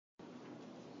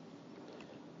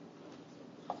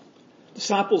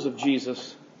Disciples of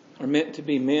Jesus are meant to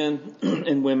be men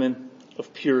and women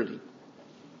of purity.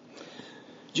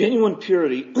 Genuine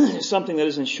purity is something that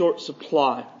is in short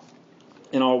supply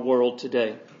in our world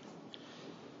today.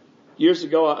 Years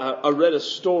ago, I read a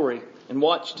story and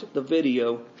watched the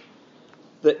video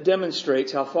that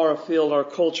demonstrates how far afield our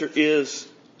culture is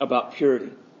about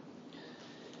purity.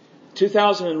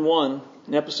 2001,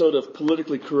 an episode of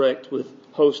Politically Correct with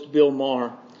host Bill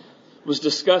Maher was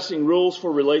discussing rules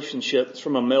for relationships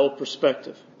from a male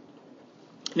perspective.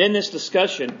 And in this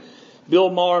discussion,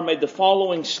 Bill Maher made the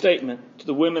following statement to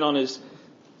the women on his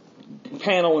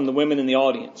panel and the women in the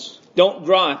audience. Don't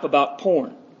gripe about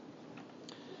porn.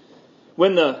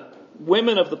 When the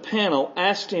women of the panel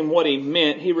asked him what he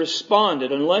meant, he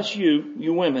responded, unless you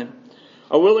women,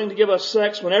 are willing to give us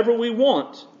sex whenever we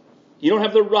want, you don't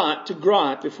have the right to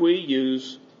gripe if we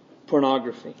use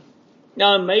pornography.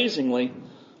 Now, amazingly,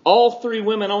 all three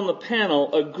women on the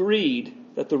panel agreed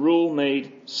that the rule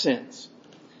made sense.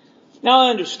 Now, I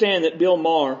understand that Bill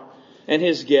Maher and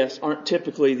his guests aren't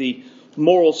typically the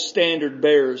moral standard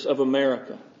bearers of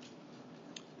America.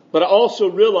 But I also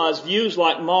realize views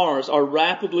like Maher's are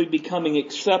rapidly becoming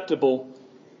acceptable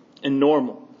and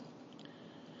normal.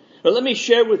 But let me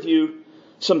share with you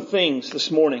some things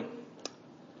this morning.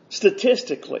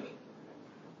 Statistically,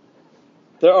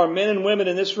 there are men and women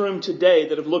in this room today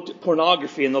that have looked at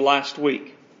pornography in the last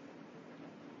week.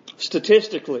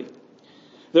 Statistically,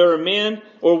 there are men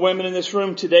or women in this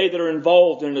room today that are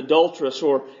involved in an adulterous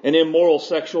or an immoral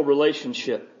sexual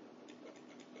relationship.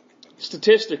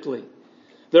 Statistically,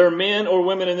 there are men or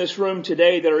women in this room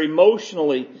today that are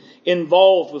emotionally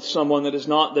involved with someone that is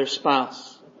not their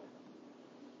spouse.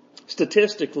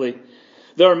 Statistically,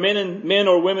 there are men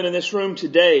or women in this room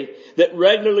today that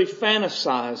regularly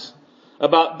fantasize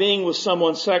about being with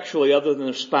someone sexually other than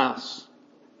their spouse.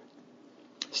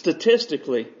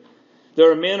 Statistically,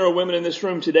 there are men or women in this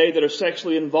room today that are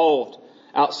sexually involved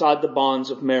outside the bonds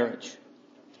of marriage.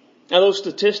 Now, those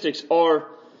statistics are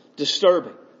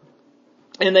disturbing,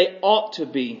 and they ought to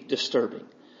be disturbing.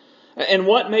 And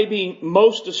what may be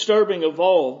most disturbing of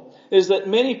all is that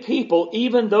many people,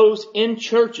 even those in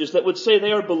churches that would say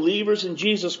they are believers in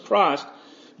Jesus Christ,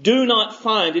 do not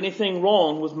find anything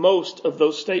wrong with most of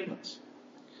those statements.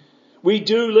 We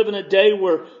do live in a day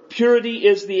where purity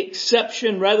is the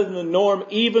exception rather than the norm,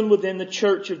 even within the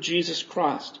church of Jesus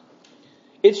Christ.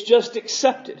 It's just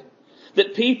accepted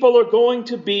that people are going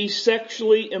to be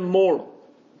sexually immoral.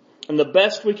 And the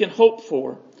best we can hope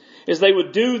for is they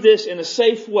would do this in a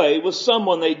safe way with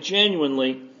someone they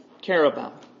genuinely care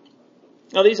about.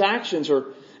 Now, these actions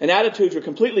and attitudes are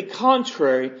completely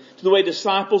contrary to the way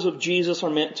disciples of Jesus are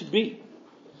meant to be.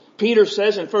 Peter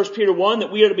says in 1 Peter 1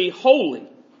 that we are to be holy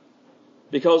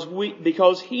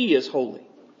because He is holy.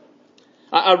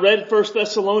 I read 1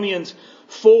 Thessalonians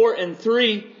 4 and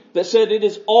 3 that said it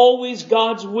is always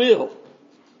God's will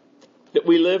that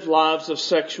we live lives of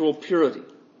sexual purity.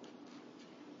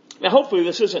 Now, hopefully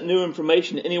this isn't new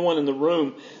information to anyone in the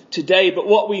room today, but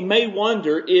what we may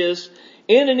wonder is,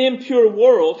 in an impure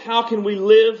world, how can we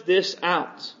live this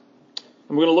out?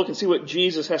 And we're going to look and see what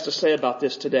Jesus has to say about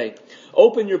this today.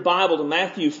 Open your Bible to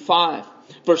Matthew 5,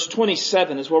 verse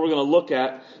 27 is where we're going to look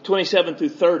at, 27 through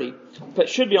 30. That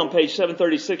should be on page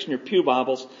 736 in your pew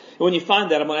Bibles. And when you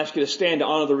find that, I'm going to ask you to stand to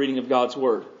honor the reading of God's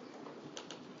Word.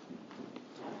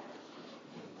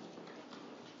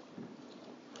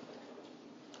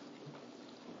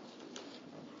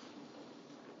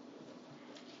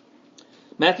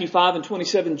 Matthew 5 and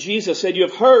 27, Jesus said, "You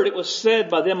have heard it was said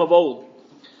by them of old,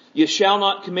 you shall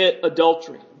not commit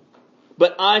adultery.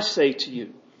 But I say to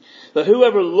you, that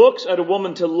whoever looks at a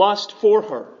woman to lust for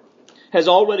her has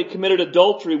already committed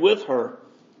adultery with her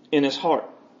in his heart.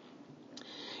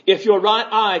 If your right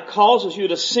eye causes you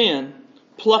to sin,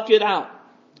 pluck it out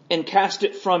and cast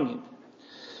it from you.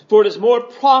 For it is more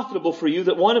profitable for you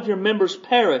that one of your members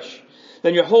perish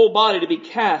than your whole body to be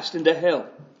cast into hell.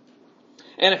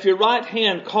 And if your right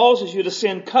hand causes you to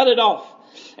sin, cut it off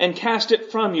and cast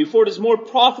it from you. For it is more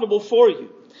profitable for you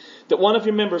that one of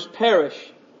your members perish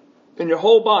than your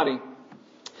whole body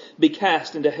be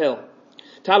cast into hell."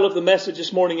 The title of the message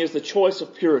this morning is The Choice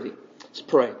of Purity. Let's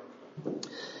pray.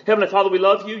 Heavenly Father, we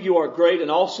love you. You are great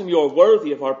and awesome. You are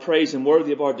worthy of our praise and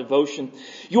worthy of our devotion.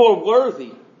 You are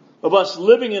worthy of us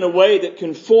living in a way that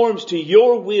conforms to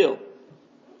your will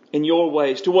and your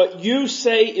ways, to what you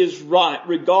say is right,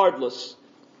 regardless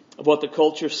of what the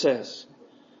culture says.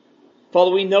 Father,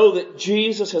 we know that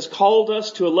Jesus has called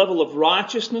us to a level of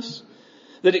righteousness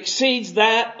that exceeds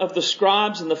that of the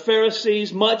scribes and the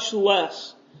Pharisees, much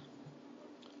less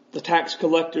the tax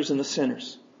collectors and the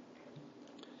sinners.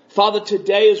 Father,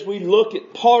 today as we look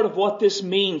at part of what this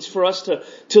means for us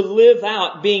to live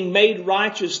out being made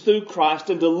righteous through Christ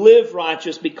and to live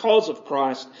righteous because of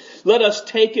Christ, let us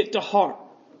take it to heart.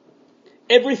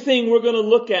 Everything we're going to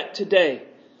look at today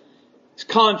is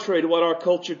contrary to what our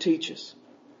culture teaches.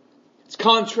 It's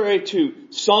contrary to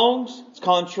songs. It's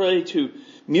contrary to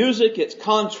music. It's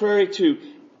contrary to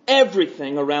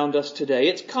everything around us today.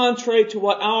 It's contrary to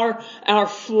what our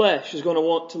flesh is going to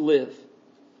want to live.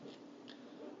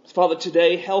 Father,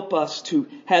 today help us to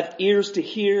have ears to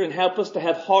hear and help us to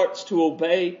have hearts to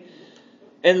obey.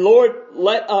 And Lord,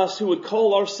 let us who would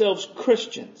call ourselves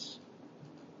Christians,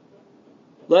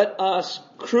 let us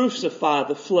crucify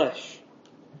the flesh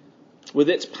with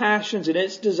its passions and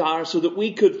its desires so that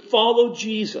we could follow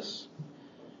Jesus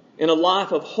in a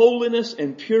life of holiness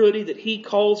and purity that He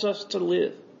calls us to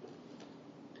live.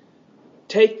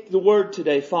 Take the word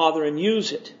today, Father, and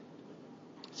use it.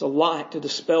 It's a light to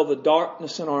dispel the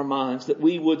darkness in our minds that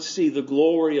we would see the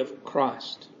glory of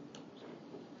Christ.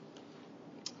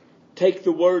 Take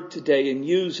the word today and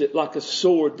use it like a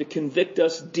sword to convict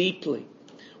us deeply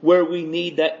where we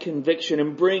need that conviction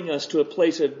and bring us to a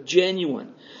place of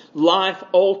genuine,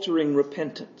 life-altering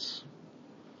repentance.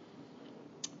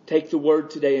 Take the word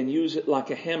today and use it like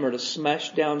a hammer to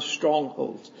smash down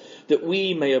strongholds that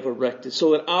we may have erected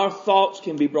so that our thoughts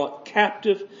can be brought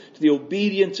captive to the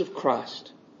obedience of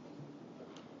Christ.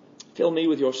 Fill me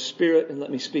with your Spirit and let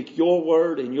me speak your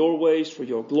word in your ways for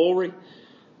your glory.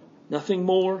 Nothing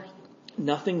more,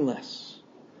 nothing less.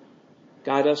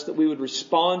 Guide us that we would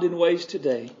respond in ways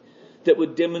today that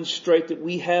would demonstrate that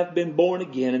we have been born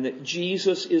again and that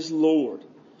Jesus is Lord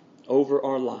over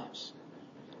our lives.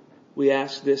 We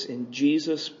ask this in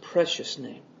Jesus' precious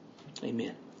name.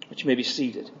 Amen. But you may be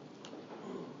seated.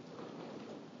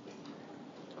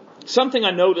 Something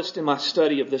I noticed in my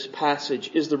study of this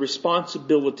passage is the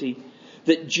responsibility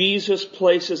that Jesus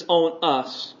places on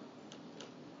us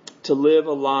to live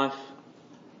a life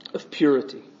of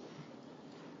purity.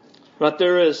 Right,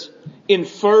 there is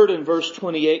inferred in verse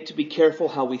 28 to be careful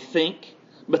how we think.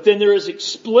 But then there is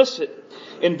explicit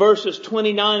in verses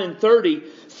 29 and 30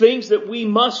 things that we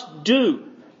must do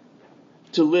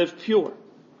to live pure.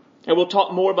 And we'll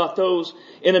talk more about those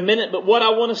in a minute. But what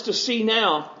I want us to see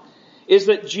now is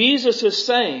that Jesus is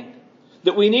saying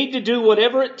that we need to do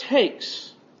whatever it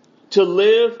takes to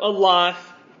live a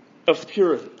life of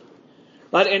purity.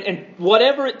 Right? And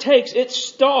whatever it takes, it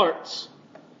starts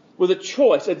with a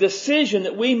choice, a decision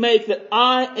that we make that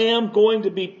I am going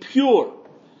to be pure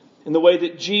in the way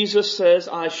that Jesus says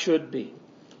I should be.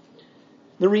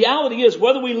 The reality is,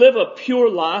 whether we live a pure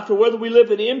life or whether we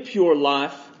live an impure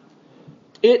life,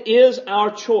 it is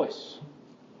our choice.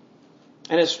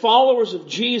 And as followers of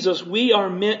Jesus, we are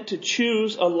meant to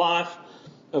choose a life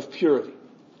of purity.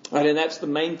 Right? And that's the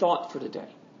main thought for today.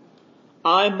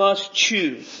 I must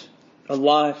choose a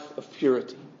life of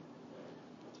purity.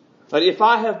 But if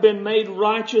I have been made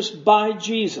righteous by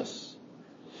Jesus,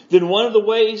 then one of the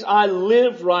ways I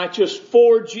live righteous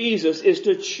for Jesus is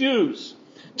to choose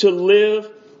to live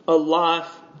a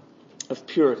life of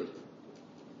purity.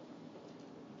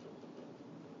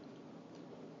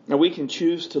 Now we can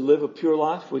choose to live a pure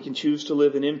life. We can choose to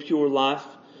live an impure life.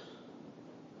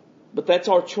 But that's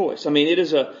our choice. I mean,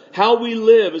 how we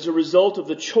live is a result of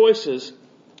the choices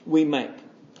we make.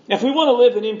 Now, if we want to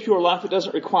live an impure life, it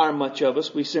doesn't require much of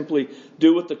us. We simply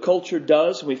do what the culture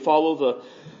does. We follow the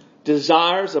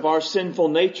desires of our sinful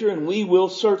nature, and we will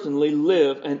certainly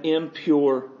live an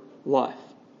impure life.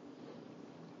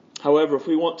 However, if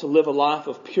we want to live a life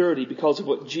of purity because of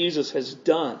what Jesus has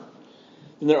done,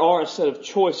 then there are a set of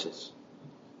choices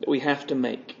that we have to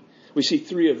make. We see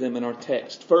 3 of them in our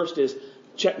text. First is,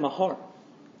 check my heart.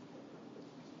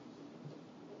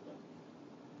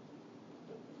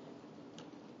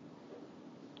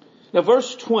 Now,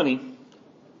 verse 20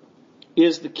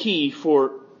 is the key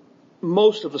for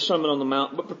most of the Sermon on the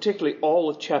Mount, but particularly all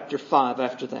of chapter 5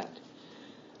 after that.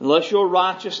 Unless your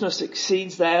righteousness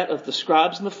exceeds that of the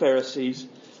scribes and the Pharisees,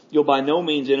 you'll by no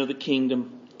means enter the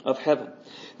kingdom of heaven.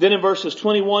 Then in verses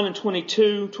 21 and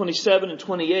 22, 27 and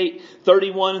 28,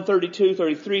 31 and 32,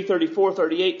 33, 34,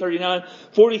 38, 39,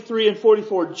 43 and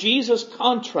 44, Jesus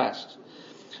contrasts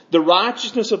the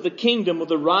righteousness of the kingdom with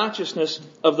the righteousness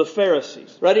of the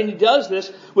Pharisees. Right? And he does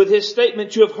this with his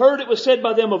statement, you have heard it was said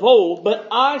by them of old, but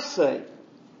I say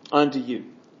unto you.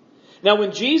 Now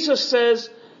when Jesus says,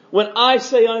 when I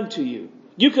say unto you,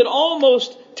 you could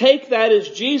almost take that as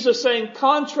Jesus saying,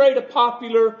 contrary to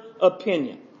popular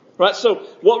opinion. Right? So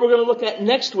what we're going to look at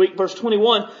next week, verse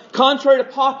 21, contrary to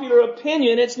popular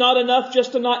opinion, it's not enough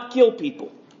just to not kill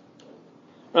people.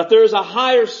 Right? There is a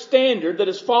higher standard that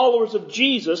as followers of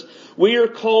Jesus, we are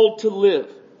called to live.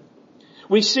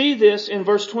 We see this in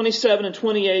verse 27 and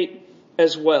 28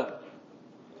 as well.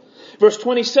 Verse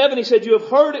 27, he said, "You have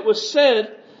heard it was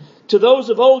said to those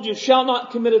of old, you shall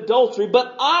not commit adultery,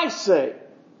 but I say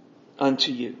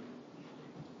unto you."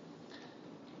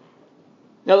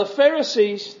 Now the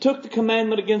Pharisees took the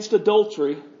commandment against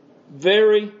adultery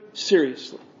very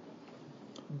seriously.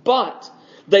 But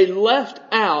they left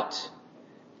out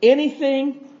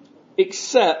anything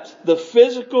except the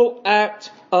physical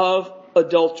act of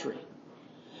adultery.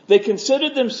 They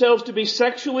considered themselves to be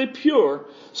sexually pure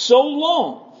so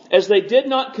long as they did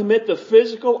not commit the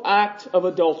physical act of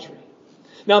adultery.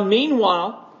 Now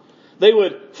meanwhile, they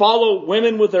would follow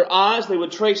women with their eyes. They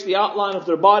would trace the outline of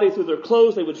their body through their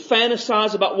clothes. They would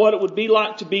fantasize about what it would be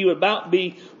like to be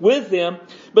with them.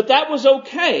 But that was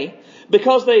okay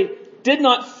because they did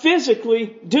not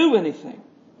physically do anything.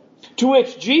 To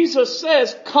which Jesus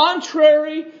says,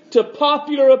 contrary to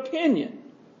popular opinion,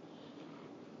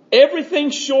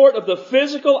 everything short of the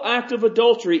physical act of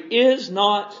adultery is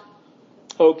not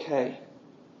okay.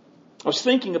 I was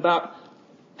thinking about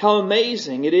how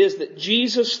amazing it is that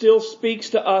Jesus still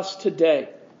speaks to us today.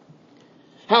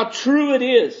 How true it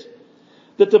is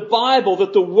that the Bible,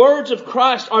 that the words of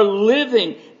Christ are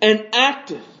living and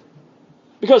active.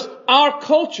 Because our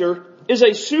culture is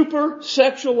a super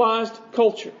sexualized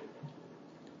culture.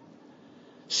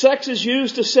 Sex is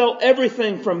used to sell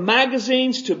everything from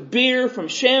magazines to beer, from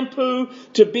shampoo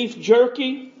to beef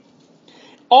jerky.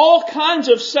 All kinds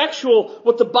of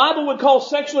what the Bible would call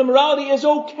sexual immorality is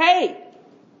okay.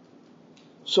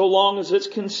 So long as it's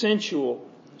consensual.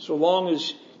 So long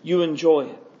as you enjoy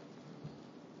it.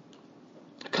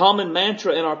 A common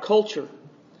mantra in our culture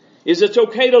is it's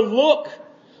okay to look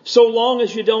so long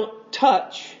as you don't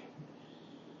touch.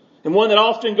 And one that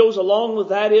often goes along with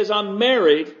that is I'm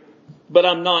married, but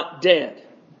I'm not dead.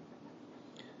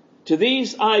 To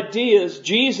these ideas,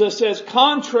 Jesus says,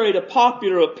 contrary to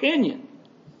popular opinion,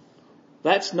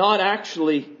 that's not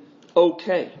actually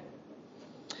okay.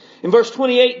 In verse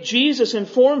 28, Jesus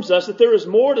informs us that there is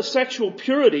more to sexual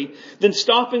purity than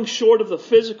stopping short of the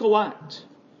physical act.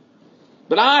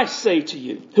 But I say to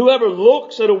you, whoever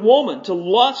looks at a woman to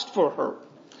lust for her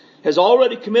has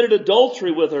already committed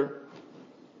adultery with her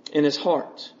in his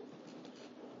heart.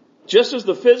 Just as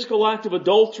the physical act of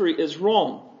adultery is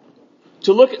wrong,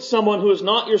 to look at someone who is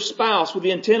not your spouse with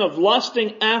the intent of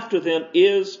lusting after them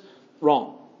is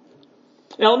wrong.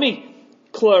 Now let me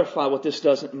clarify what this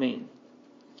doesn't mean.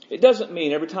 It doesn't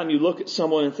mean every time you look at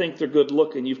someone and think they're good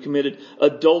looking, you've committed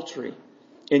adultery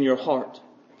in your heart.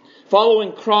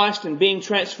 Following Christ and being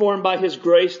transformed by His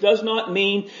grace does not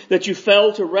mean that you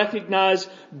fail to recognize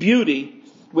beauty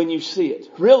when you see it.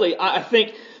 Really, I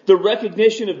think the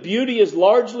recognition of beauty is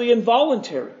largely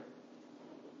involuntary.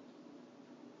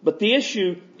 But the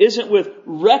issue isn't with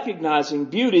recognizing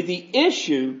beauty. The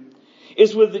issue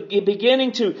is with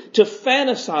beginning to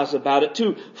fantasize about it,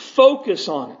 to focus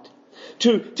on it.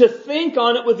 To think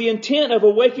on it with the intent of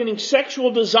awakening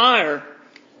sexual desire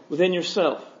within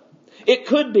yourself. It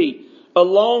could be a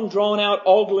long drawn out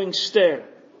ogling stare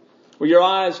where your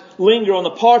eyes linger on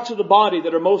the parts of the body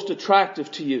that are most attractive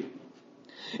to you.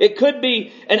 It could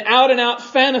be an out and out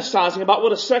fantasizing about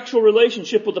what a sexual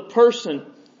relationship with a person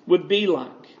would be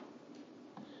like.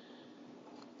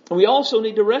 And we also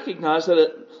need to recognize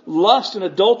that lust and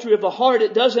adultery of the heart,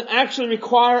 it doesn't actually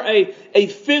require a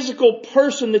physical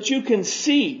person that you can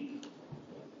see.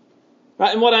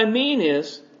 Right? And what I mean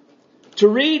is, to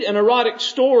read an erotic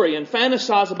story and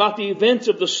fantasize about the events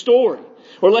of the story,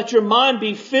 or let your mind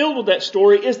be filled with that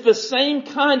story, is the same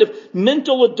kind of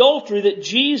mental adultery that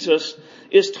Jesus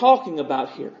is talking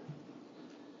about here.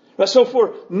 Right? So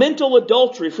for mental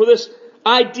adultery, for this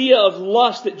idea of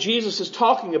lust that Jesus is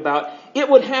talking about, it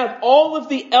would have all of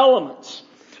the elements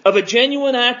of a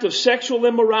genuine act of sexual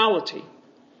immorality.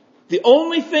 The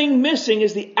only thing missing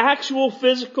is the actual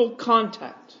physical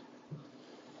contact.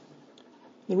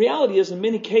 The reality is, in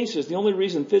many cases, the only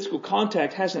reason physical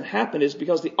contact hasn't happened is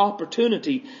because the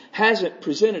opportunity hasn't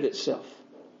presented itself.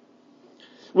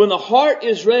 When the heart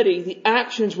is ready, the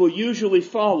actions will usually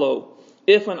follow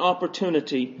if an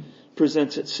opportunity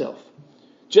presents itself.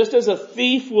 Just as a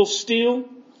thief will steal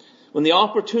when the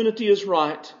opportunity is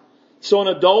right, so an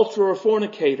adulterer or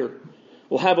fornicator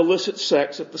will have illicit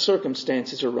sex if the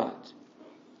circumstances are right.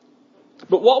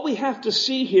 But what we have to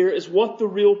see here is what the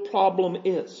real problem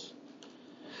is.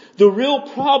 The real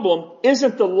problem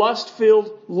isn't the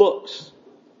lust-filled looks.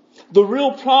 The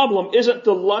real problem isn't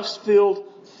the lust-filled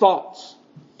thoughts.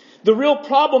 The real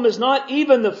problem is not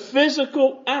even the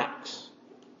physical acts.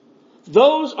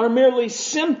 Those are merely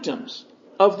symptoms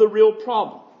of the real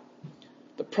problem.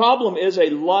 The problem is a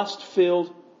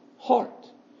lust-filled heart.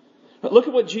 Now look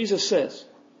at what Jesus says.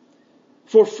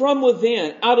 For from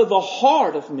within, out of the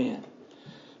heart of men,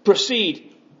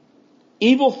 proceed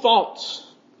evil thoughts,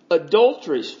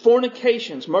 adulteries,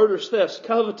 fornications, murders, thefts,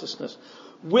 covetousness,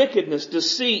 wickedness,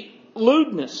 deceit,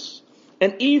 lewdness,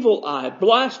 an evil eye,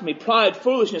 blasphemy, pride,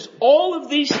 foolishness. All of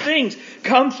these things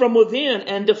come from within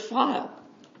and defile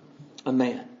a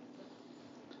man.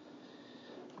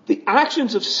 The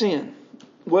actions of sin,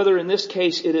 whether in this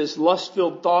case it is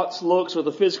lust-filled thoughts, looks, or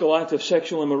the physical act of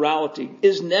sexual immorality,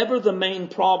 is never the main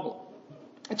problem.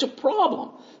 It's a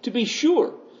problem, to be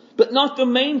sure, but not the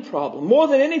main problem. More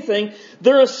than anything,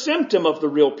 they're a symptom of the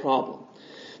real problem.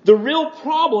 The real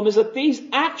problem is that these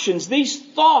actions, these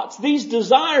thoughts, these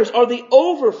desires are the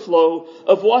overflow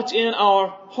of what's in our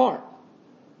heart.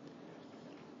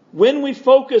 When we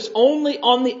focus only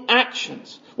on the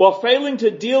actions while failing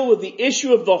to deal with the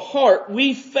issue of the heart,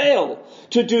 we fail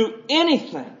to do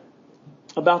anything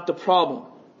about the problem.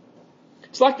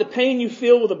 It's like the pain you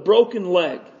feel with a broken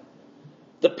leg.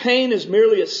 The pain is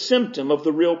merely a symptom of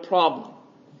the real problem.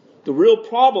 The real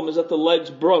problem is that the leg's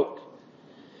broke.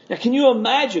 Now, can you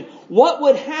imagine what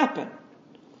would happen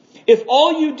if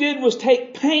all you did was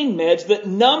take pain meds that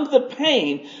numbed the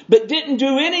pain but didn't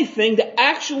do anything to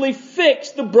actually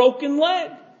fix the broken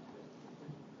leg?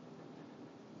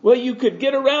 Well, you could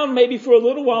get around maybe for a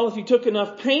little while if you took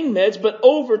enough pain meds, but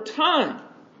over time,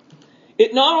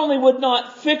 it not only would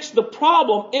not fix the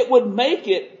problem, it would make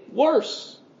it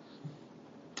worse.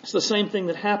 It's the same thing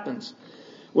that happens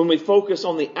when we focus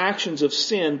on the actions of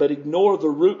sin but ignore the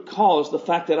root cause, the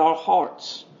fact that our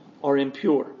hearts are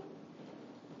impure.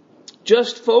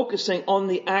 Just focusing on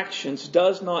the actions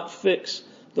does not fix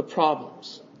the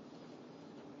problems.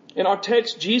 In our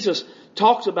text, Jesus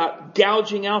talks about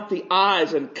gouging out the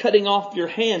eyes and cutting off your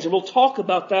hands, and we'll talk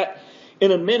about that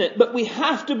in a minute. But we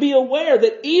have to be aware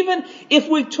that even if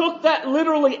we took that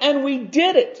literally and we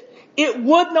did it, it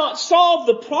would not solve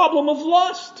the problem of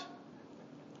lust.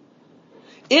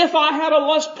 If I had a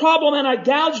lust problem and I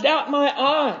gouged out my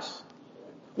eyes,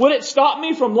 would it stop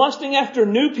me from lusting after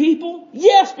new people?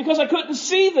 Yes, because I couldn't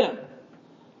see them.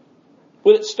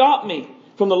 Would it stop me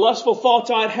from the lustful thoughts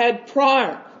I'd had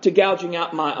prior to gouging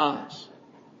out my eyes?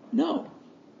 No.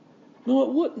 No,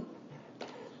 it wouldn't.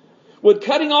 Would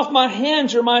cutting off my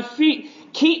hands or my feet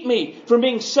keep me from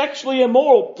being sexually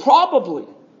immoral? Probably.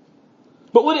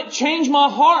 But would it change my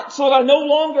heart so that I no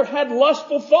longer had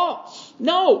lustful thoughts?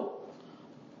 No.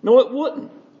 No, it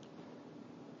wouldn't.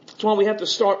 That's why we have to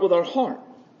start with our heart.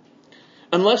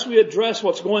 Unless we address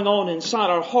what's going on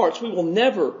inside our hearts, we will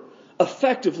never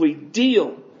effectively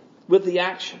deal with the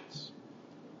actions.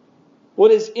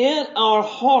 What is in our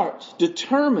heart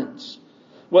determines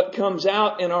what comes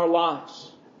out in our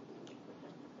lives.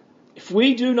 If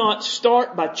we do not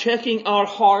start by checking our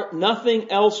heart,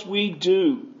 nothing else we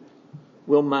do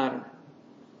will matter.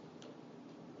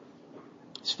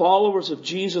 As followers of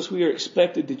Jesus, we are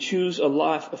expected to choose a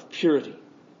life of purity.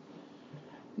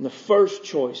 And the first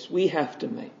choice we have to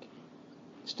make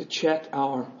is to check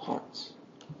our hearts.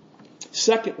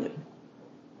 Secondly,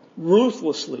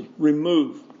 ruthlessly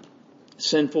remove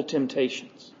sinful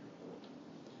temptations.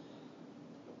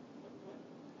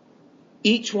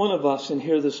 Each one of us in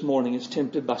here this morning is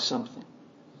tempted by something.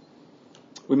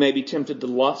 We may be tempted to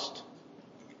lust,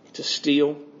 to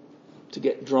steal, to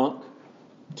get drunk,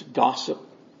 to gossip,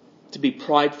 to be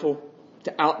prideful,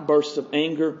 to outbursts of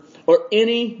anger, or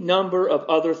any number of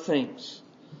other things.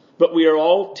 But we are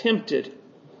all tempted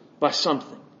by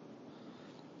something.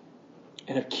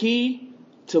 And a key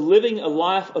to living a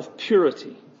life of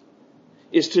purity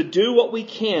is to do what we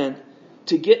can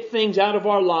to get things out of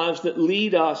our lives that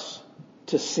lead us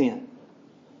to sin.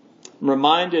 I'm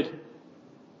reminded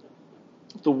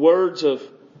of the words of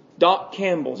Doc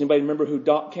Campbell. Does anybody remember who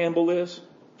Doc Campbell is?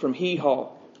 From Hee Haw.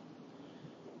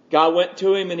 Guy went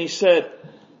to him and he said,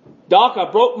 "Doc, I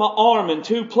broke my arm in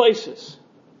 2 places."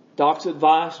 Doc's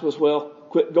advice was, well,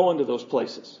 quit going to those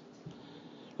places.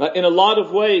 In a lot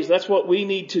of ways, that's what we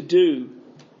need to do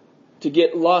to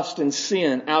get lust and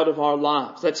sin out of our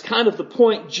lives. That's kind of the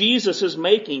point Jesus is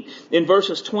making in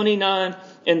verses 29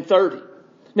 and 30.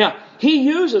 Now, he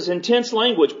uses intense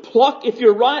language. Pluck, if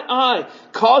your right eye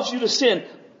causes you to sin,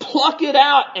 pluck it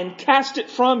out and cast it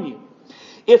from you.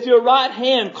 If your right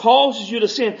hand causes you to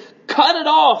sin, cut it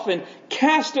off and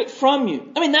cast it from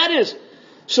you. I mean, that is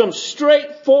some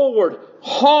straightforward,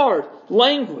 hard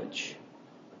language.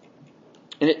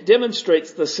 And it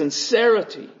demonstrates the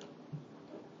sincerity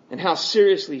and how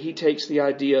seriously he takes the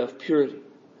idea of purity.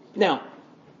 Now,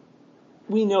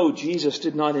 we know Jesus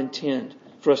did not intend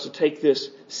for us to take this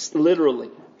literally.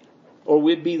 Or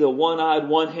we'd be the one-eyed,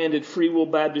 one-handed Free Will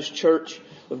Baptist Church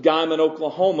of Guyman,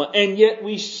 Oklahoma, and yet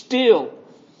we still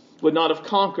would not have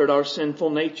conquered our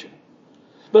sinful nature.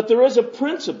 But there is a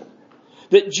principle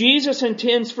that Jesus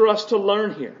intends for us to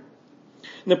learn here.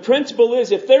 And the principle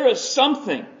is, if there is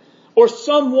something or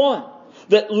someone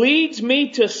that leads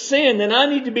me to sin, then I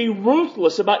need to be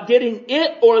ruthless about getting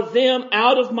it or them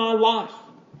out of my life.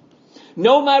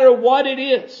 No matter what it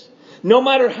is, no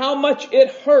matter how much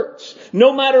it hurts,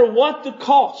 no matter what the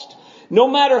cost, no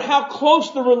matter how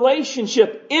close the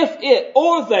relationship, if it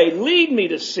or they lead me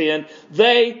to sin,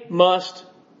 they must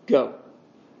go.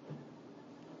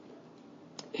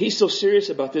 He's so serious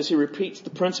about this, he repeats the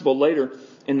principle later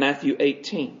in Matthew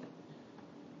 18.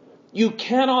 You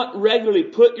cannot regularly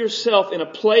put yourself in a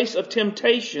place of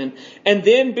temptation and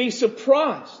then be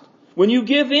surprised when you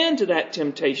give in to that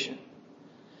temptation.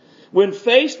 When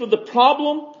faced with the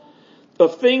problem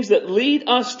of things that lead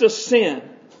us to sin,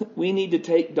 we need to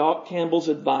take Doc Campbell's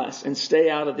advice and stay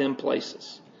out of them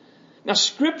places. Now,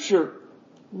 Scripture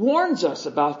warns us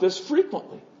about this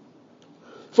frequently.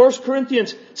 1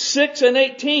 Corinthians 6 and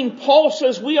 18, Paul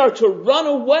says we are to run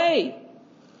away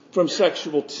from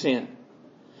sexual sin.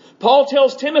 Paul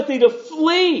tells Timothy to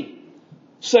flee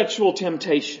sexual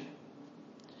temptation.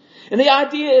 And the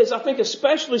idea is, I think,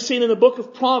 especially seen in the book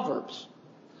of Proverbs.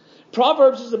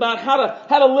 Proverbs is about how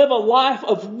to live a life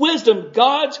of wisdom,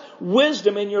 God's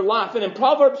wisdom in your life. And in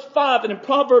Proverbs 5 and in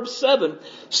Proverbs 7,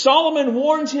 Solomon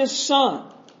warns his son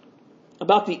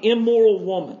about the immoral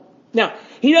woman. Now,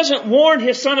 he doesn't warn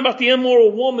his son about the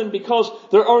immoral woman because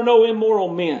there are no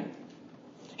immoral men.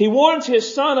 He warns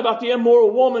his son about the immoral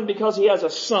woman because he has a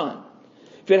son.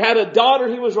 If it had a daughter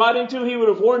he was writing to, he would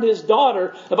have warned his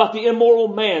daughter about the immoral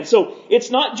man. So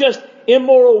it's not just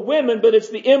immoral women, but it's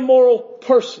the immoral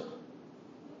person.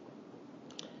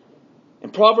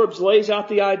 And Proverbs lays out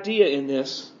the idea in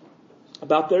this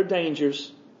about their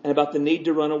dangers and about the need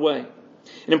to run away.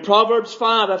 And in Proverbs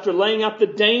 5, after laying out the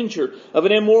danger of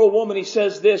an immoral woman, he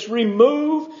says this: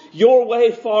 remove your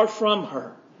way far from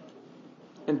her,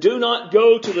 and do not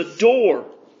go to the door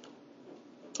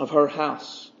of her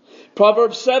house.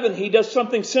 Proverbs 7, he does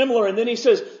something similar, and then he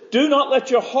says, do not let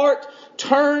your heart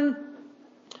turn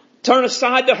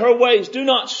aside to her ways. Do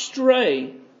not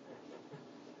stray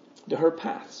to her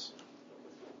paths.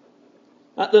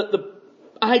 The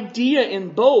idea in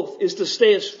both is to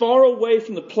stay as far away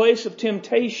from the place of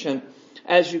temptation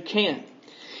as you can.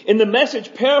 In the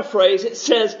Message paraphrase, it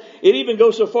says, it even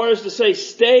goes so far as to say,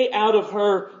 stay out of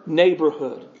her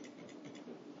neighborhood.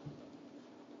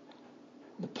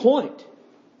 The point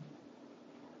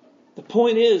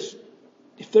is,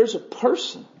 if there's a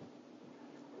person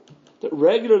that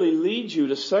regularly leads you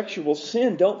to sexual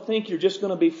sin, don't think you're just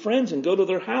going to be friends and go to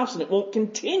their house and it won't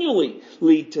continually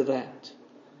lead to that.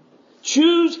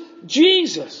 Choose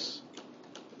Jesus.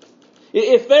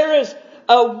 If there is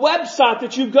a website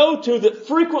that you go to that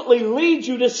frequently leads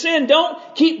you to sin, don't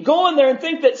keep going there and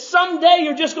think that someday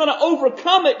you're just going to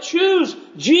overcome it. Choose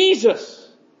Jesus.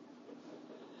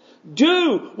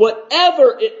 Do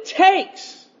whatever it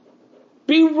takes.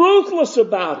 Be ruthless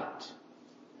about it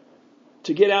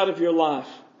to get out of your life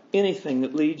anything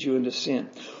that leads you into sin.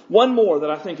 One more that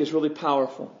I think is really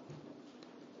powerful.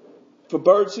 If a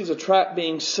bird sees a trap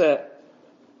being set,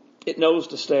 it knows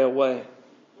to stay away.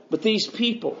 But these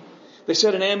people, they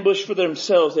set an ambush for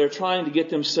themselves. They're trying to get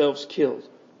themselves killed.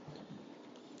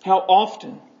 How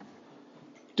often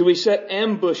do we set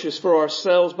ambushes for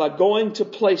ourselves by going to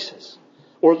places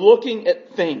or looking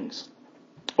at things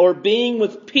or being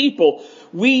with people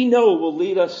we know will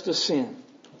lead us to sin?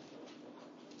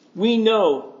 We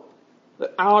know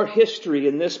that our history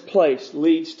in this place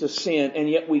leads to sin, and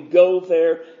yet we go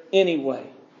there anyway.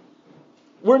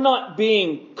 We're not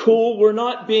being cool. We're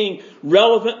not being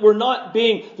relevant. We're not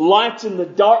being lights in the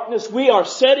darkness. We are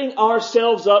setting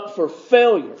ourselves up for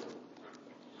failure.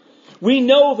 We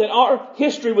know that our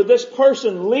history with this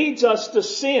person leads us to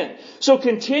sin. So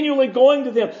continually going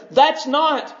to them, that's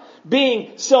not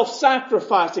being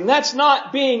self-sacrificing. That's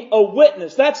not being a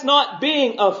witness. That's not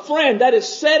being a friend. That is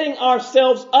setting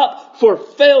ourselves up for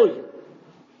failure.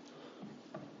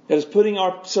 That is putting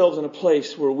ourselves in a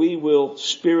place where we will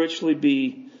spiritually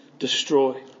be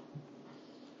destroyed.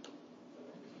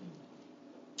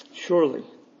 Surely,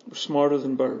 we're smarter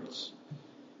than birds.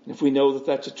 And if we know that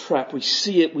that's a trap, we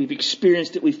see it, we've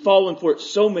experienced it, we've fallen for it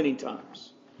so many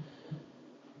times,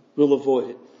 we'll avoid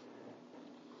it.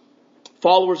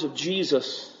 Followers of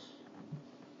Jesus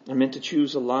are meant to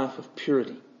choose a life of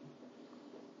purity.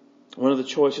 One of the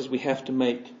choices we have to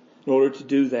make in order to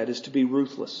do that is to be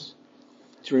ruthless,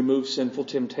 to remove sinful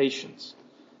temptations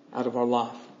out of our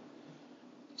life.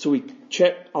 So we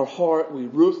check our heart, we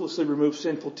ruthlessly remove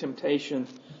sinful temptation.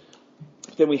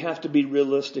 Then we have to be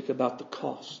realistic about the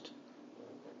cost.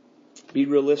 Be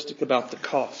realistic about the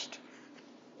cost.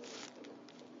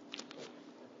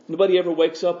 Nobody ever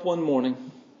wakes up one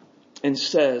morning and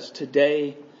says,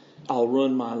 today I'll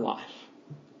ruin my life.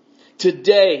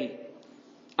 Today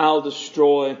I'll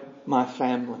destroy my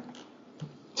family.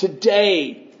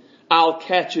 Today I'll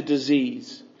catch a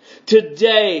disease.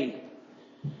 Today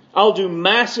I'll do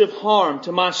massive harm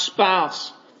to my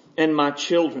spouse and my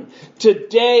children.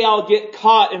 Today I'll get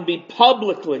caught and be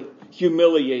publicly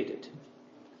humiliated.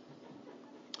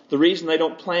 The reason they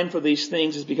don't plan for these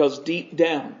things is because deep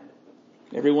down,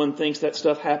 everyone thinks that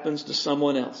stuff happens to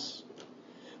someone else.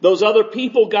 Those other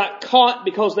people got caught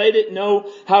because they didn't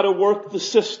know how to work the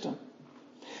system.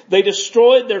 They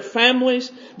destroyed their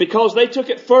families because they took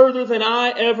it further than I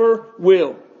ever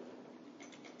will.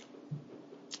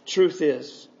 Truth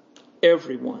is,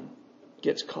 everyone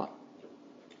gets caught.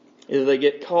 Either they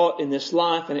get caught in this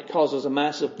life and it causes a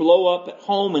massive blow up at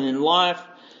home and in life,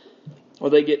 or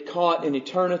they get caught in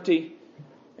eternity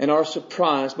and are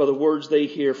surprised by the words they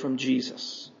hear from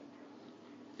Jesus.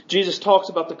 Jesus talks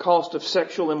about the cost of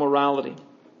sexual immorality.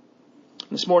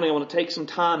 This morning I want to take some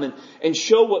time and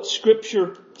show what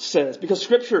Scripture says, because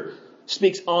Scripture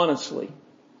speaks honestly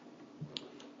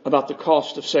about the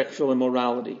cost of sexual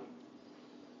immorality.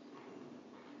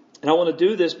 And I want to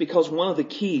do this because one of the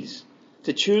keys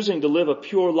to choosing to live a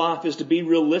pure life is to be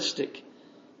realistic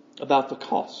about the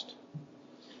cost.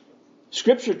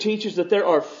 Scripture teaches that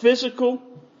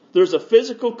there's a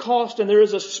physical cost and there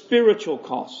is a spiritual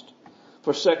cost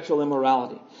for sexual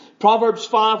immorality. Proverbs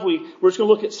 5, we're just going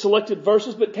to look at selected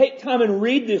verses, but take time and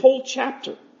read the whole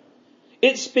chapter.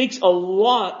 It speaks a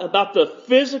lot about the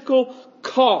physical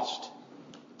cost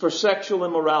for sexual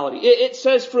immorality. It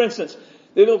says, for instance,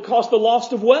 that it'll cost the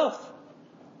loss of wealth.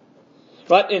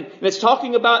 Right? And it's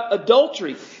talking about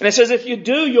adultery. And it says if you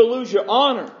do, you'll lose your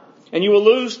honor. And you will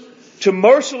lose to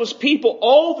merciless people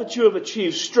all that you have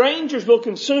achieved. Strangers will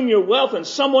consume your wealth and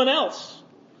someone else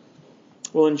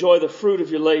will enjoy the fruit of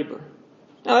your labor.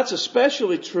 Now that's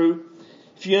especially true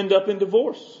if you end up in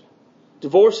divorce.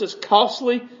 Divorce is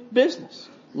costly business.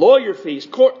 Lawyer fees,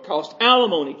 court costs,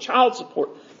 alimony, child support,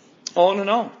 on and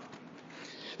on.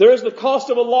 There is the cost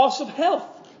of a loss of health.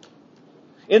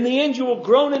 In the end, you will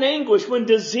groan in anguish when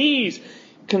disease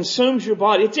consumes your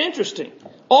body. It's interesting.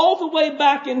 All the way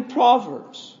back in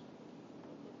Proverbs,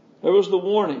 there was the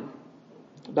warning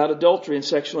about adultery and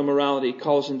sexual immorality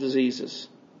causing diseases.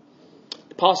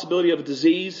 The possibility of a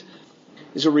disease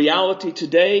is a reality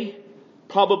today,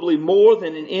 probably more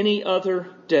than in any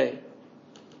other day.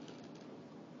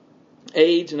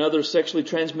 AIDS and other sexually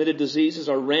transmitted diseases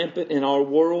are rampant in our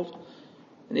world.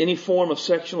 And any form of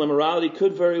sexual immorality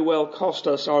could very well cost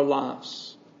us our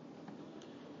lives.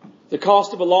 The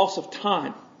cost of a loss of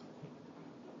time.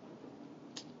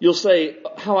 You'll say,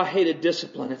 how I hated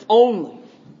discipline. If only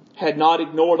had not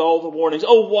ignored all the warnings.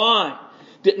 Oh, why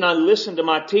didn't I listen to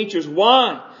my teachers?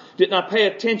 Why didn't I pay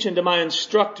attention to my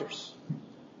instructors?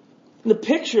 And the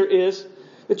picture is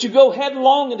that you go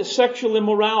headlong into sexual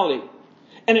immorality.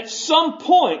 And at some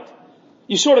point,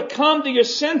 you sort of come to your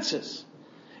senses.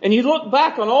 And you look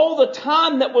back on all the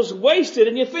time that was wasted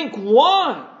and you think,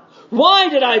 why? Why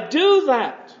did I do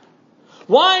that?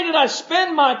 Why did I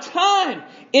spend my time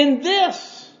in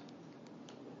this?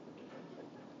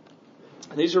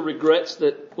 And these are regrets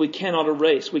that we cannot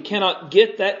erase. We cannot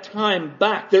get that time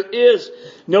back. There is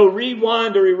no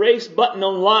rewind or erase button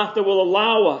on life that will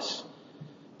allow us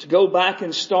to go back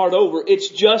and start over. It's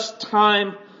just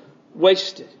time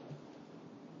wasted.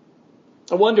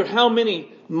 I wonder how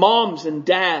many moms and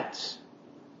dads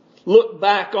look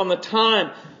back on the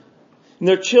time in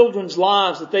their children's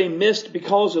lives that they missed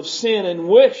because of sin and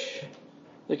wish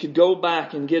they could go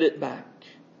back and get it back.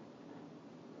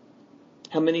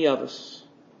 How many of us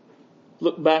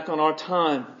look back on our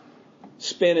time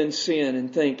spent in sin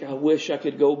and think, I wish I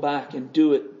could go back and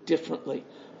do it differently.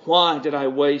 Why did I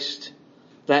waste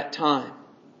that time?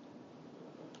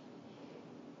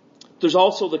 There's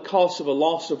also the cost of a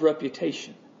loss of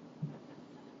reputation.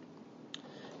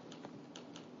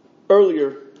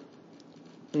 Earlier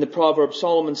in the proverb,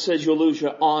 Solomon says you'll lose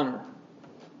your honor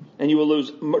and you will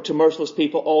lose to merciless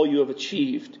people all you have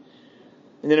achieved.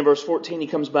 And then in verse 14 he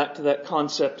comes back to that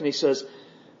concept and he says,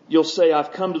 you'll say,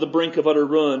 I've come to the brink of utter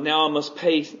ruin. Now I must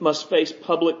face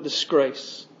public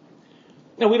disgrace.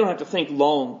 Now we don't have to think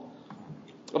long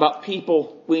about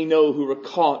people we know who are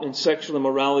caught in sexual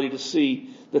immorality to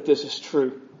see that this is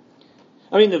true.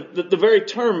 I mean, the very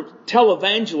term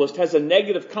televangelist has a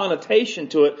negative connotation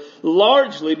to it,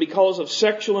 largely because of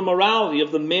sexual immorality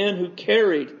of the men who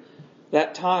carried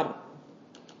that title.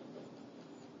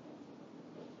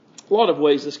 A lot of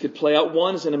ways this could play out.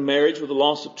 One is in a marriage with a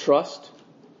loss of trust.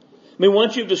 I mean,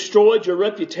 once you've destroyed your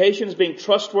reputation as being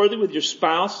trustworthy with your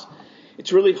spouse,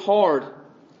 it's really hard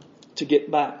to get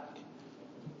back.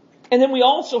 And then we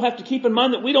also have to keep in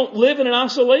mind that we don't live in an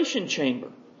isolation chamber.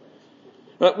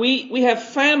 Right? We have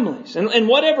families. And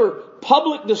whatever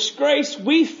public disgrace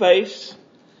we face,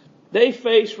 they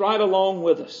face right along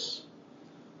with us.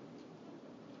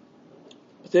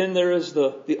 But then there is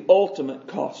the ultimate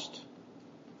cost.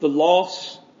 The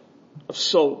loss of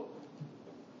soul.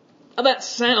 Now that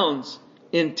sounds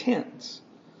intense.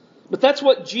 But that's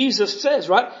what Jesus says,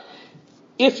 right?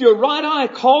 If your right eye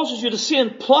causes you to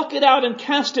sin, pluck it out and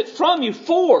cast it from you.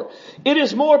 For it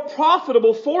is more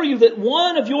profitable for you that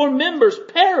one of your members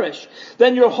perish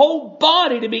than your whole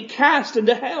body to be cast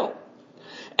into hell.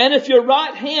 And if your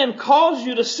right hand causes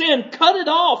you to sin, cut it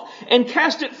off and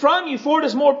cast it from you, for it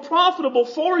is more profitable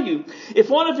for you if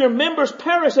one of your members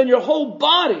perish than your whole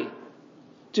body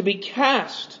to be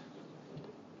cast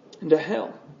into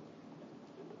hell.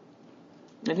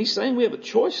 And he's saying we have a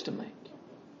choice to make.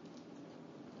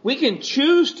 We can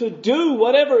choose to do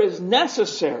whatever is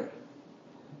necessary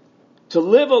to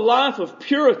live a life of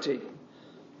purity,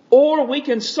 or we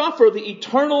can suffer the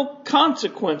eternal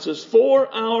consequences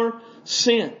for our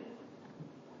sin.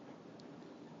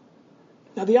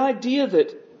 Now the idea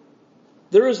that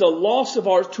there is a loss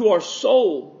to our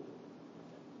soul,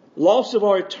 loss of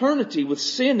our eternity with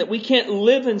sin, that we can't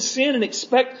live in sin and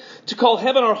expect to call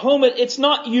heaven our home, it's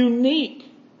not unique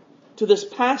to this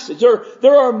passage.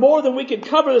 There are more than we could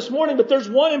cover this morning, but there's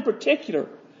one in particular.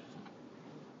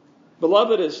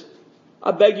 Beloved, as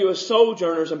I beg you as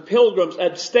sojourners and pilgrims,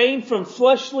 abstain from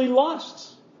fleshly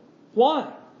lusts.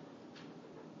 Why?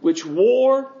 Which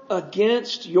war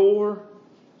against your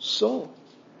soul.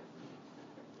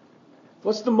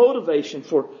 What's the motivation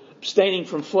for abstaining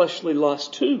from fleshly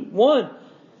lust? 2. 1,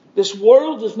 this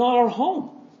world is not our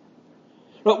home.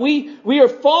 But we are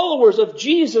followers of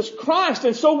Jesus Christ,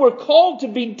 and so we're called to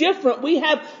be different. We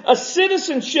have a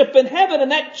citizenship in heaven, and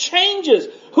that changes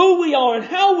who we are and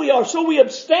how we are. So we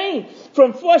abstain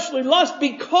from fleshly lust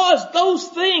because those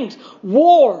things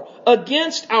war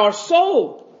against our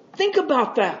soul. Think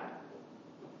about that.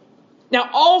 Now,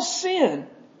 all sin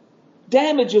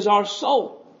damages our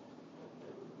soul.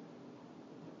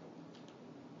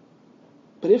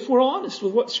 But if we're honest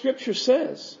with what Scripture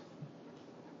says,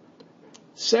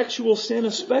 sexual sin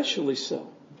especially so.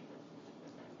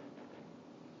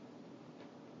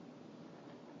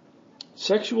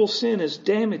 Sexual sin is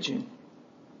damaging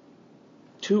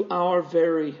to our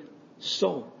very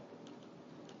soul.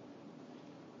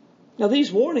 Now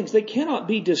these warnings, they cannot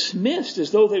be dismissed as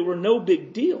though they were no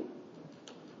big deal.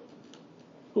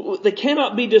 They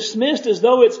cannot be dismissed as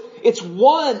though it's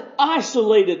one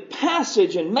isolated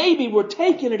passage and maybe we're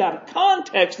taking it out of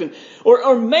context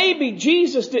or maybe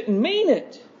Jesus didn't mean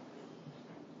it.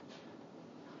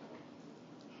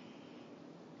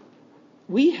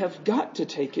 We have got to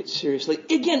take it seriously.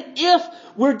 Again, if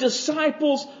we're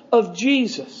disciples of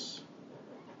Jesus.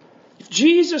 If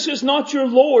Jesus is not your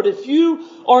Lord, if you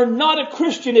are not a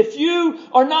Christian, if you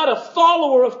are not a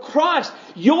follower of Christ,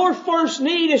 your first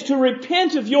need is to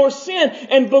repent of your sin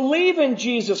and believe in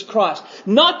Jesus Christ.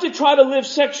 Not to try to live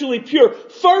sexually pure.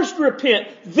 First repent,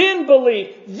 then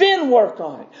believe, then work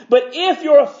on it. But if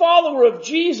you're a follower of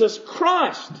Jesus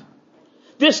Christ,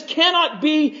 this cannot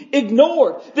be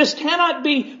ignored. This cannot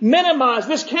be minimized.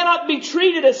 This cannot be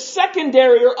treated as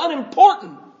secondary or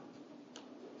unimportant.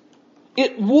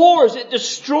 It wars, it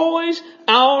destroys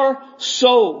our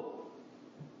soul.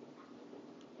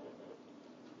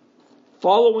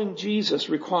 Following Jesus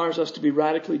requires us to be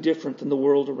radically different than the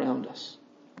world around us.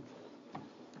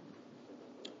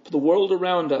 The world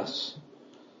around us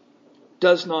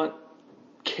does not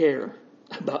care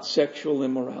about sexual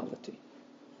immorality.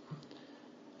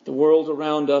 The world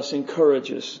around us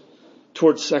encourages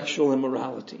towards sexual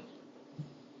immorality.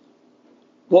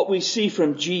 What we see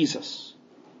from Jesus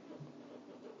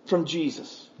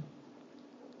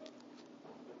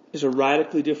is a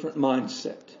radically different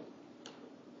mindset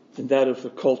than that of the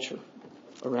culture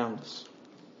around us.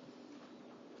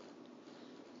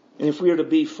 And if we are to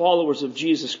be followers of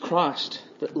Jesus Christ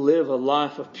that live a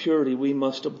life of purity, we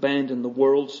must abandon the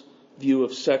world's view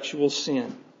of sexual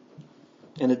sin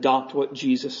and adopt what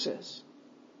Jesus says.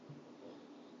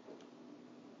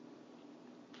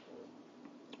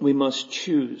 We must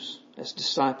choose, as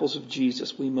disciples of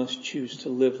Jesus, we must choose to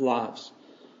live lives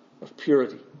of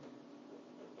purity.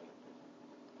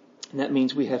 And that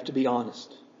means we have to be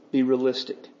honest, be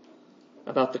realistic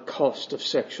about the cost of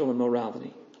sexual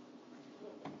immorality.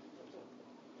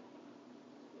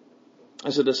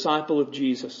 As a disciple of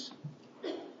Jesus,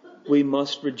 we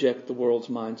must reject the world's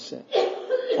mindset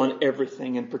on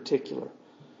everything in particular.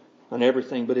 On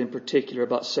everything, but in particular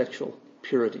about sexual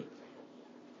purity.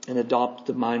 And adopt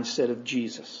the mindset of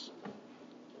Jesus.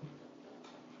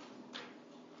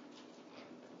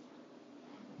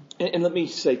 And let me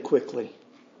say quickly,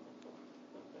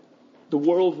 the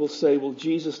world will say, well,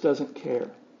 Jesus doesn't care.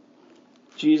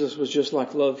 Jesus was just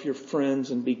like love your friends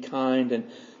and be kind and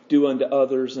do unto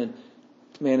others. And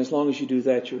man, as long as you do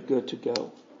that, you're good to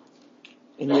go.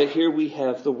 And yet here we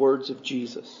have the words of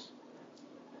Jesus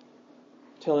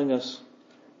telling us,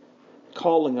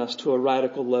 calling us to a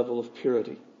radical level of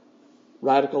purity.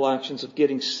 Radical actions of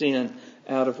getting sin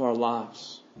out of our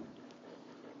lives.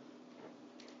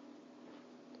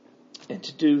 And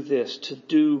to do this, to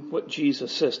do what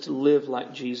Jesus says, to live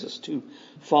like Jesus, to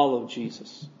follow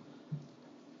Jesus.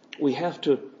 We have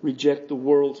to reject the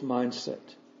world's mindset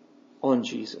on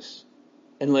Jesus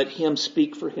and let Him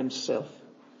speak for Himself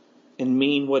and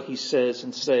mean what He says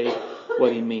and say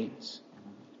what He means.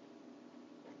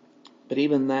 But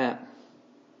even that,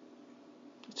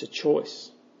 it's a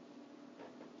choice.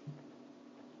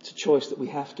 It's a choice that we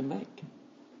have to make.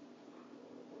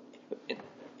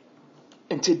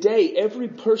 And today, every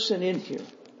person in here,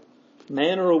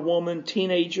 man or a woman,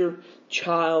 teenager,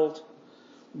 child,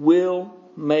 will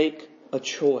make a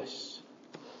choice.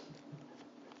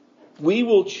 We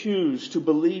will choose to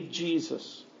believe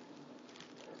Jesus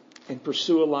and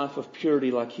pursue a life of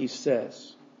purity like He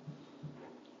says.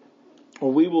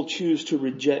 Or we will choose to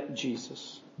reject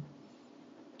Jesus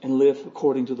and live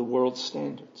according to the world's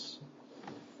standards.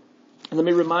 And let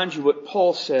me remind you what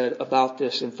Paul said about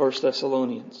this in 1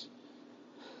 Thessalonians.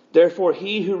 Therefore,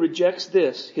 he who rejects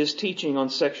this, his teaching on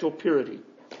sexual purity,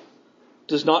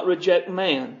 does not reject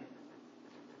man,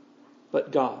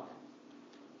 but God,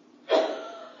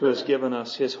 who has given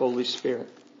us His Holy Spirit.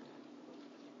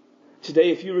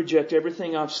 Today, if you reject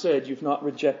everything I've said, you've not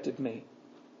rejected me.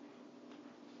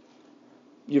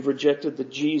 You've rejected the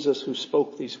Jesus who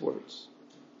spoke these words.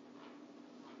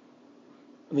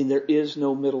 I mean, there is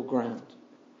no middle ground.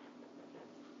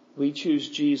 We choose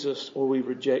Jesus or we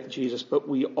reject Jesus, but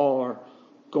we are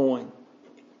going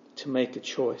to make a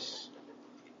choice.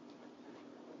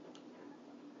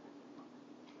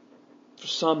 For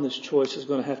some, this choice is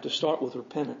going to have to start with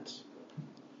repentance.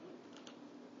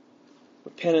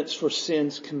 Repentance for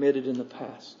sins committed in the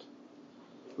past.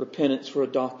 Repentance for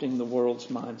adopting the world's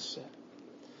mindset.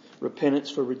 Repentance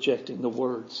for rejecting the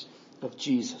words of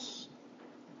Jesus.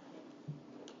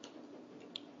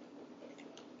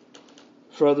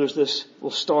 For others, this will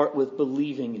start with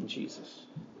believing in Jesus.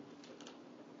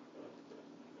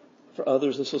 For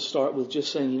others, this will start with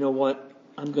just saying, you know what?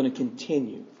 I'm going to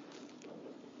continue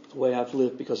the way I've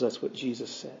lived because that's what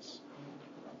Jesus says.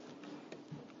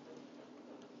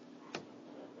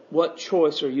 What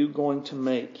choice are you going to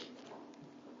make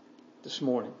this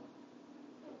morning?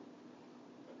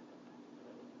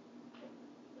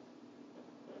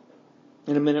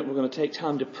 In a minute, we're going to take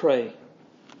time to pray.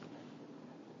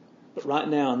 But right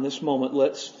now, in this moment,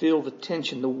 let's feel the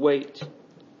tension, the weight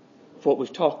of what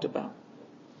we've talked about.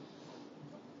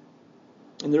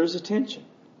 And there is a tension.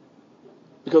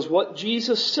 Because what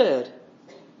Jesus said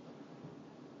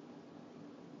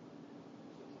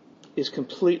is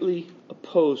completely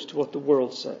opposed to what the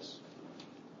world says.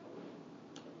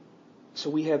 So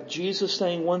we have Jesus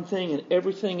saying one thing and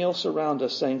everything else around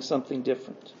us saying something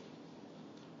different.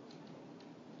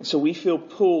 And so we feel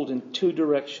pulled in two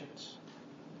directions.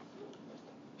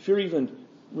 If you're even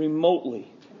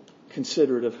remotely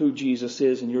considerate of who Jesus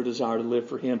is and your desire to live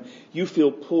for Him, you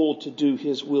feel pulled to do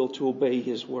His will, to obey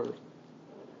His word.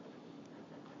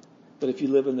 But if you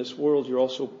live in this world, you're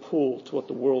also pulled to what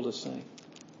the world is saying.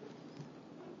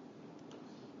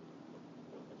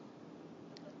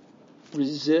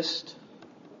 Resist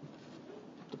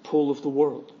the pull of the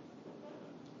world.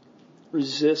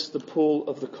 Resist the pull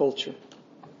of the culture.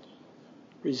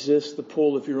 Resist the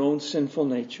pull of your own sinful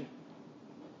nature.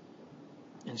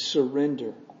 And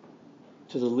surrender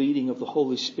to the leading of the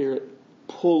Holy Spirit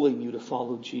pulling you to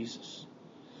follow Jesus.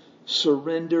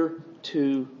 Surrender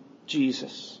to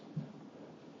Jesus.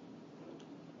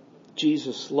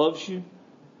 Jesus loves you.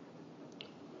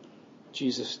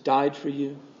 Jesus died for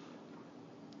you.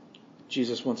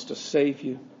 Jesus wants to save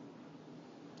you.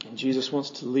 And Jesus wants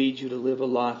to lead you to live a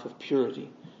life of purity.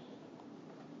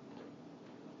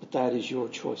 But that is your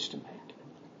choice to make.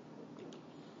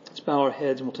 Let's bow our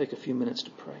heads and we'll take a few minutes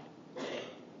to pray.